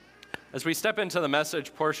As we step into the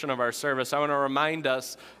message portion of our service, I want to remind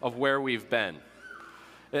us of where we've been.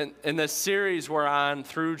 In this series we're on,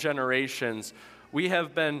 Through Generations, we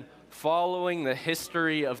have been following the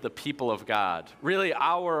history of the people of God, really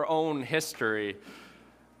our own history,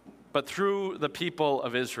 but through the people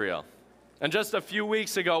of Israel. And just a few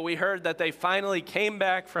weeks ago, we heard that they finally came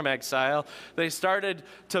back from exile. They started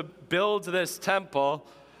to build this temple,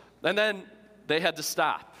 and then they had to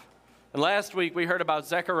stop. And last week, we heard about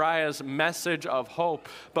Zechariah's message of hope.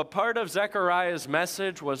 But part of Zechariah's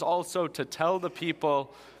message was also to tell the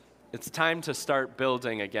people, it's time to start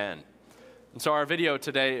building again. And so our video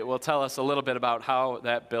today will tell us a little bit about how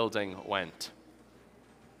that building went.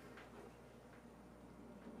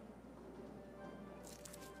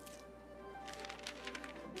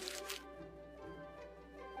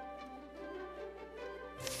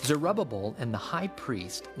 Zerubbabel and the high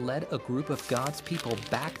priest led a group of God's people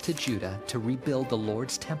back to Judah to rebuild the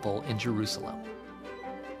Lord's temple in Jerusalem.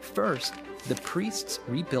 First, the priests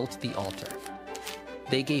rebuilt the altar.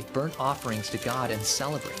 They gave burnt offerings to God and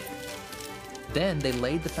celebrated. Then they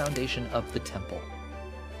laid the foundation of the temple.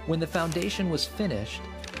 When the foundation was finished,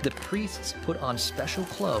 the priests put on special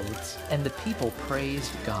clothes and the people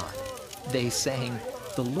praised God. They sang,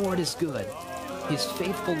 "The Lord is good. His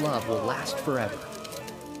faithful love will last forever."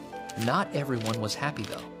 Not everyone was happy,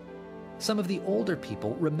 though. Some of the older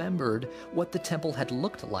people remembered what the temple had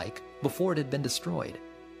looked like before it had been destroyed.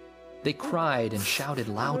 They cried and shouted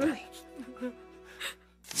loudly.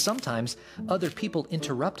 Sometimes other people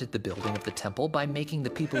interrupted the building of the temple by making the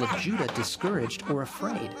people of Judah discouraged or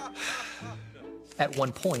afraid. At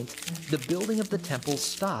one point, the building of the temple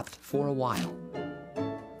stopped for a while.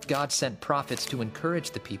 God sent prophets to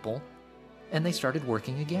encourage the people, and they started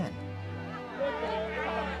working again.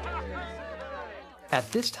 At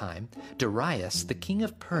this time, Darius, the king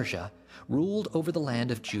of Persia, ruled over the land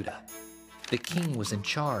of Judah. The king was in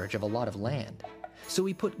charge of a lot of land, so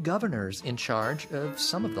he put governors in charge of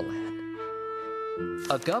some of the land.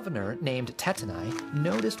 A governor named Tattenai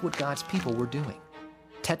noticed what God's people were doing.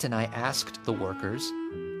 Tattenai asked the workers,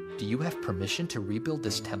 "Do you have permission to rebuild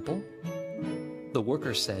this temple?" The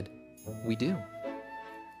workers said, "We do."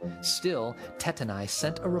 Still, Tattenai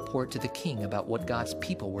sent a report to the king about what God's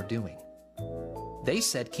people were doing. They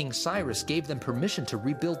said King Cyrus gave them permission to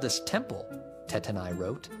rebuild this temple, Tattenai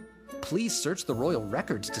wrote. "Please search the royal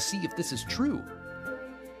records to see if this is true."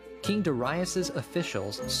 King Darius's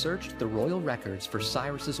officials searched the royal records for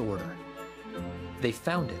Cyrus's order. They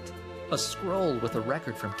found it, a scroll with a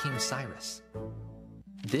record from King Cyrus.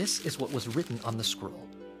 This is what was written on the scroll.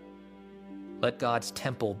 "Let God's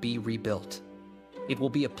temple be rebuilt. It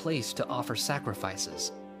will be a place to offer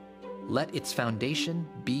sacrifices. Let its foundation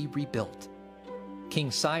be rebuilt." King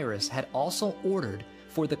Cyrus had also ordered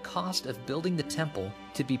for the cost of building the temple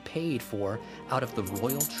to be paid for out of the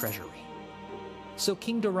royal treasury. So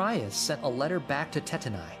King Darius sent a letter back to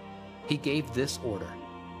Tattenai. He gave this order: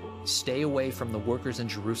 "Stay away from the workers in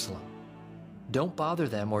Jerusalem. Don't bother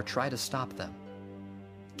them or try to stop them.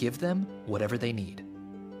 Give them whatever they need."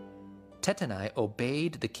 Tattenai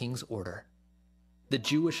obeyed the king's order. The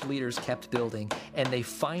Jewish leaders kept building, and they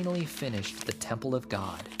finally finished the temple of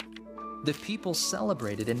God. The people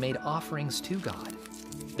celebrated and made offerings to God.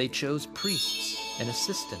 They chose priests and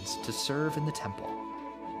assistants to serve in the temple.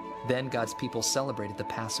 Then God's people celebrated the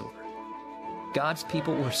Passover. God's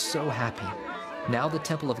people were so happy. Now the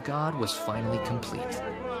temple of God was finally complete.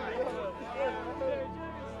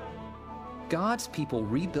 God's people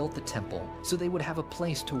rebuilt the temple so they would have a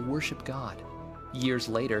place to worship God. Years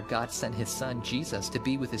later, God sent his son Jesus to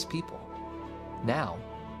be with his people. Now,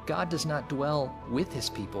 God does not dwell with his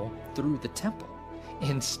people through the temple.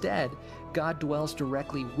 Instead, God dwells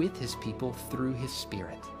directly with his people through his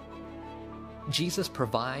Spirit. Jesus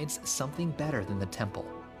provides something better than the temple.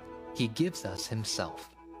 He gives us himself.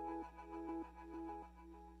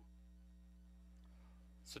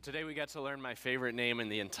 So today we got to learn my favorite name in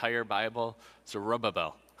the entire Bible,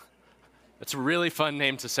 Zerubbabel. It's a really fun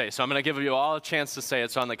name to say, so I'm going to give you all a chance to say it.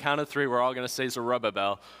 So on the count of three, we're all going to say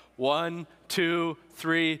Zerubbabel. 1, 2,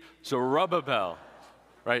 3, Zerubbabel.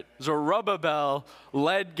 Right? Zerubbabel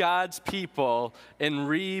led God's people in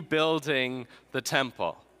rebuilding the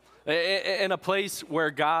temple. In a place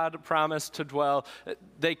where God promised to dwell,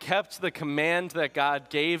 they kept the command that God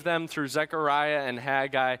gave them through Zechariah and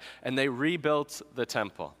Haggai, and they rebuilt the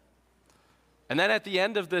temple. And then at the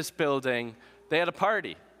end of this building, they had a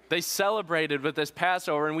party. They celebrated with this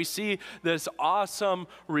Passover, and we see this awesome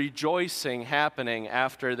rejoicing happening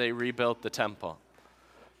after they rebuilt the temple.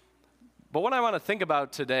 But what I want to think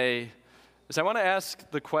about today is I want to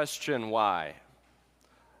ask the question, why?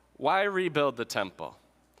 Why rebuild the temple?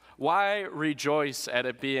 Why rejoice at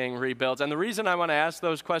it being rebuilt? And the reason I want to ask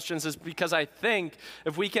those questions is because I think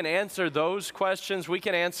if we can answer those questions, we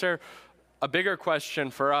can answer a bigger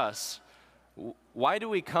question for us. Why do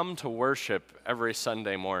we come to worship every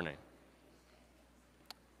Sunday morning?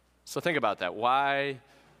 So think about that. Why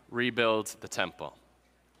rebuild the temple?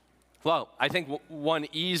 Well, I think one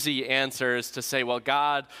easy answer is to say, well,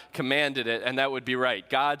 God commanded it, and that would be right.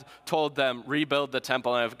 God told them, rebuild the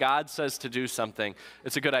temple, and if God says to do something,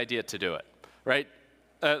 it's a good idea to do it, right?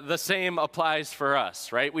 The same applies for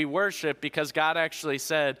us, right? We worship because God actually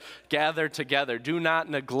said, gather together. Do not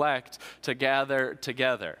neglect to gather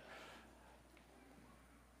together.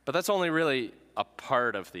 But that's only really a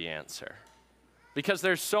part of the answer. Because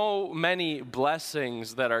there's so many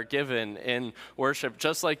blessings that are given in worship,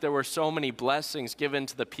 just like there were so many blessings given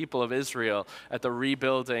to the people of Israel at the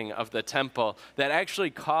rebuilding of the temple that actually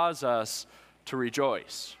cause us to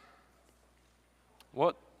rejoice.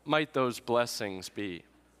 What might those blessings be?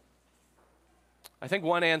 I think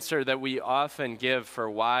one answer that we often give for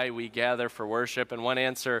why we gather for worship, and one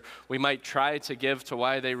answer we might try to give to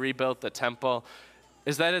why they rebuilt the temple,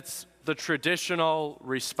 is that it's the traditional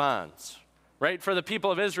response. Right? For the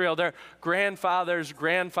people of Israel, their grandfathers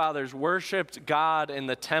worshiped God in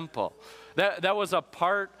the temple. That was a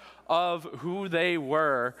part of who they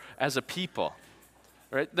were as a people.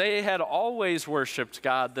 Right? They had always worshiped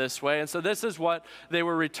God this way, and so this is what they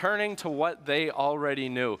were returning to, what they already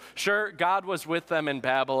knew. Sure, God was with them in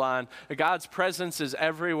Babylon. God's presence is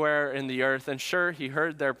everywhere in the earth, and sure, he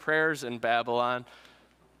heard their prayers in Babylon.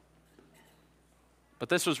 But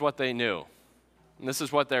this was what they knew. And this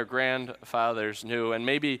is what their grandfathers knew. And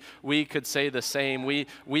maybe we could say the same.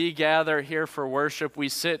 We gather here for worship. We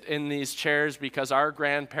sit in these chairs because our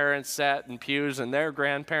grandparents sat in pews and their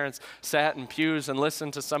grandparents sat in pews and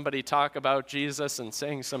listened to somebody talk about Jesus and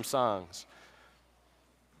sing some songs.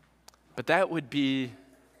 But that would be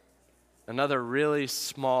another really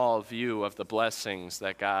small view of the blessings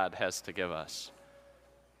that God has to give us.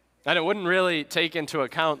 And it wouldn't really take into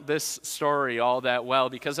account this story all that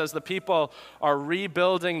well, because as the people are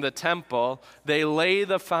rebuilding the temple, they lay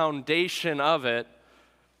the foundation of it.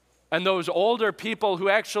 And those older people who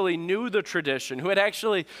actually knew the tradition, who had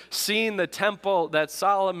actually seen the temple that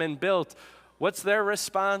Solomon built, what's their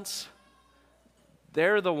response?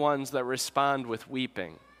 They're the ones that respond with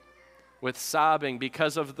weeping, with sobbing,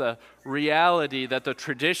 because of the reality that the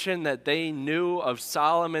tradition that they knew of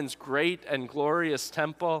Solomon's great and glorious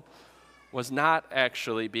temple was not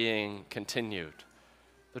actually being continued.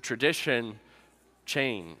 The tradition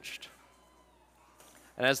changed.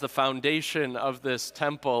 And as the foundation of this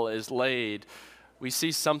temple is laid, we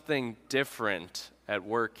see something different at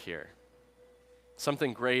work here,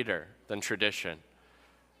 something greater than tradition.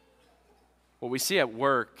 What we see at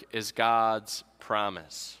work is God's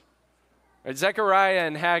promise. Zechariah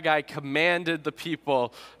and Haggai commanded the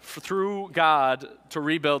people through God to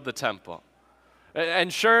rebuild the temple.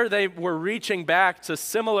 And sure, they were reaching back to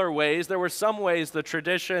similar ways. There were some ways the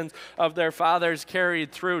traditions of their fathers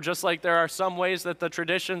carried through, just like there are some ways that the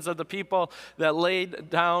traditions of the people that laid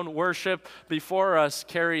down worship before us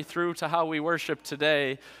carry through to how we worship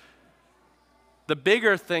today. The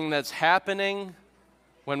bigger thing that's happening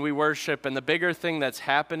when we worship, and the bigger thing that's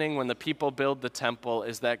happening when the people build the temple,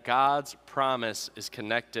 is that God's promise is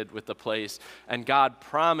connected with the place, and God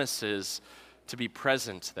promises to be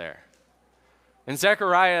present there. In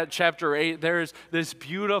Zechariah chapter 8, there's this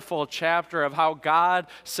beautiful chapter of how God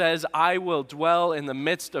says, I will dwell in the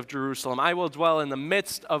midst of Jerusalem. I will dwell in the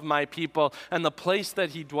midst of my people, and the place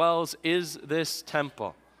that he dwells is this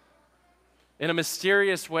temple. In a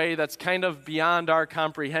mysterious way that's kind of beyond our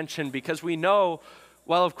comprehension, because we know,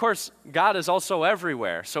 well, of course, God is also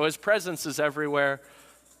everywhere, so his presence is everywhere.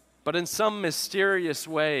 But in some mysterious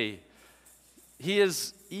way, he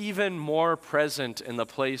is even more present in the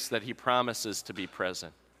place that he promises to be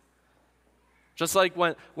present. Just like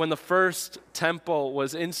when the first temple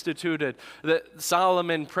was instituted,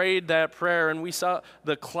 Solomon prayed that prayer, and we saw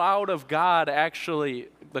the cloud of God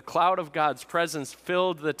the cloud of God's presence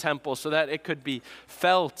filled the temple so that it could be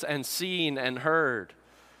felt and seen and heard.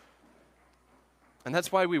 And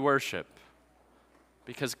that's why we worship,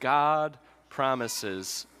 because God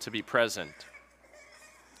promises to be present.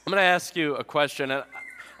 I'm going to ask you a question, and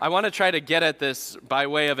I want to try to get at this by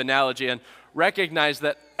way of analogy and recognize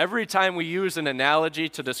that every time we use an analogy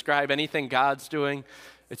to describe anything God's doing,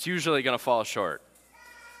 it's usually going to fall short.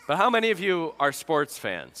 But how many of you are sports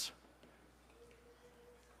fans?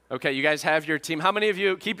 Okay, you guys have your team. How many of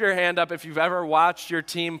you, keep your hand up if you've ever watched your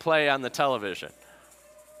team play on the television?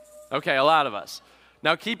 Okay, a lot of us.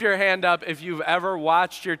 Now keep your hand up if you've ever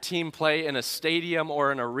watched your team play in a stadium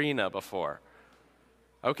or an arena before.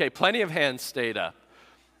 Okay, plenty of hands stayed up.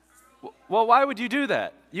 Well, why would you do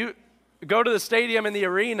that? You go to the stadium and the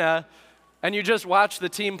arena and you just watch the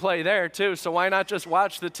team play there too. So why not just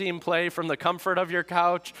watch the team play from the comfort of your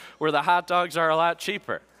couch where the hot dogs are a lot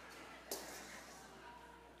cheaper?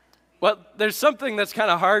 Well, there's something that's kind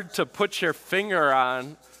of hard to put your finger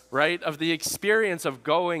on, right, of the experience of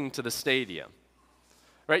going to the stadium.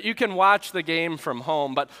 Right? You can watch the game from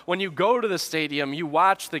home, but when you go to the stadium, you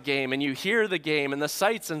watch the game and you hear the game, and the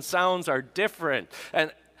sights and sounds are different,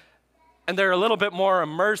 and they're a little bit more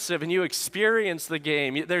immersive, and you experience the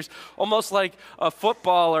game. There's almost like a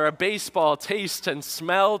football or a baseball taste and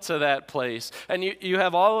smell to that place, and you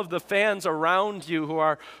have all of the fans around you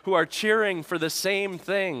who are cheering for the same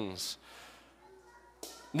things.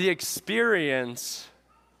 The experience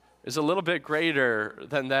is a little bit greater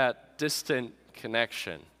than that distant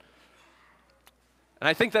connection. And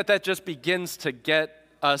I think that just begins to get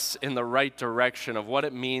us in the right direction of what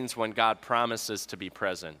it means when God promises to be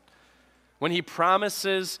present. When he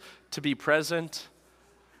promises to be present,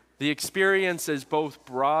 the experience is both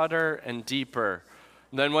broader and deeper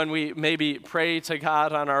than when we maybe pray to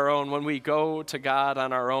God on our own, when we go to God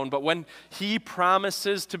on our own. But when he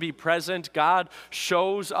promises to be present, God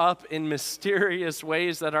shows up in mysterious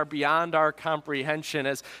ways that are beyond our comprehension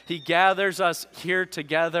as he gathers us here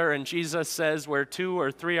together. And Jesus says, where 2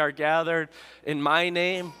 or 3 are gathered in my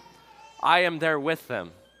name, I am there with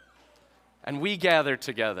them. And we gather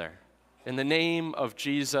together in the name of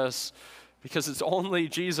Jesus, because it's only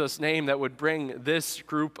Jesus' name that would bring this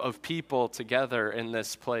group of people together in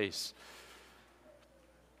this place.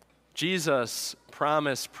 Jesus'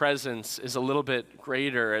 promised presence is a little bit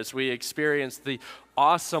greater as we experience the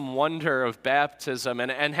awesome wonder of baptism.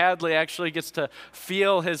 And Hadley actually gets to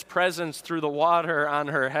feel his presence through the water on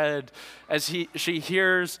her head as she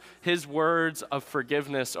hears his words of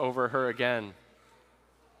forgiveness over her again.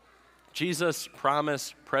 Jesus'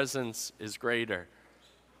 promised presence is greater.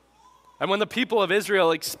 And when the people of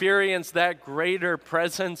Israel experienced that greater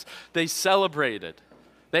presence, they celebrated.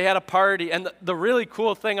 They had a party. And the really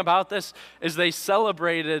cool thing about this is they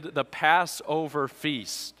celebrated the Passover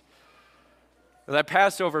feast. That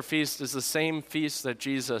Passover feast is the same feast that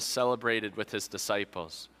Jesus celebrated with his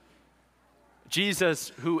disciples.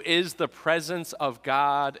 Jesus, who is the presence of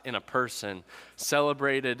God in a person,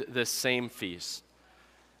 celebrated this same feast.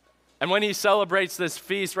 And when he celebrates this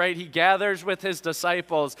feast, right, he gathers with his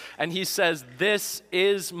disciples and he says, this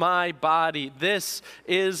is my body, this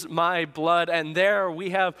is my blood. And there we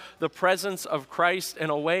have the presence of Christ in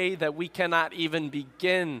a way that we cannot even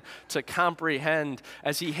begin to comprehend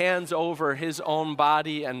as he hands over his own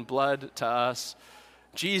body and blood to us.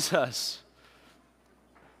 Jesus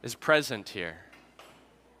is present here.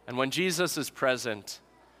 And when Jesus is present,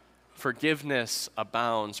 forgiveness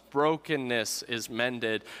abounds, brokenness is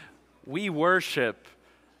mended. We worship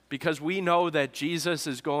because we know that Jesus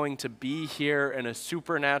is going to be here in a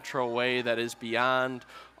supernatural way that is beyond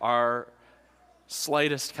our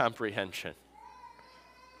slightest comprehension.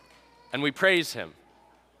 And we praise him.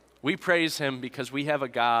 We praise him because we have a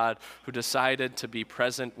God who decided to be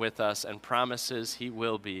present with us and promises he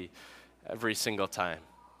will be every single time.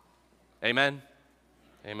 Amen?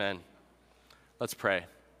 Amen. Let's pray.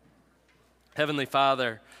 Heavenly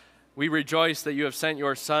Father, we rejoice that you have sent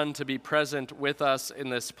your Son to be present with us in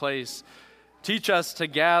this place. Teach us to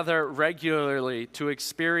gather regularly to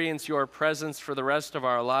experience your presence for the rest of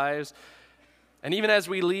our lives. And even as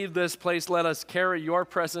we leave this place, let us carry your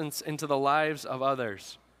presence into the lives of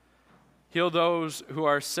others. Heal those who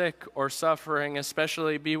are sick or suffering,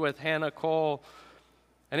 especially be with Hannah Cole,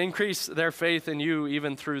 and increase their faith in you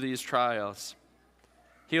even through these trials.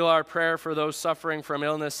 Heal our prayer for those suffering from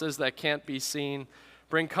illnesses that can't be seen.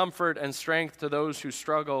 Bring comfort and strength to those who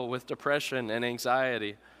struggle with depression and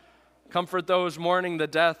anxiety. Comfort those mourning the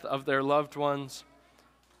death of their loved ones.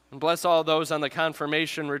 And bless all those on the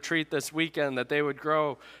confirmation retreat this weekend, that they would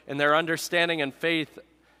grow in their understanding and faith,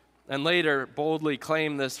 and later boldly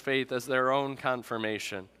claim this faith as their own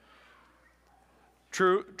confirmation.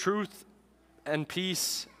 Truth and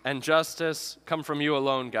peace and justice come from you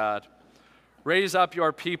alone, God. Raise up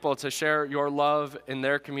your people to share your love in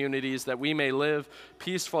their communities, that we may live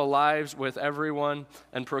peaceful lives with everyone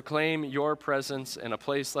and proclaim your presence in a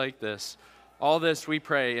place like this. All this we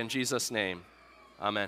pray in Jesus' name. Amen.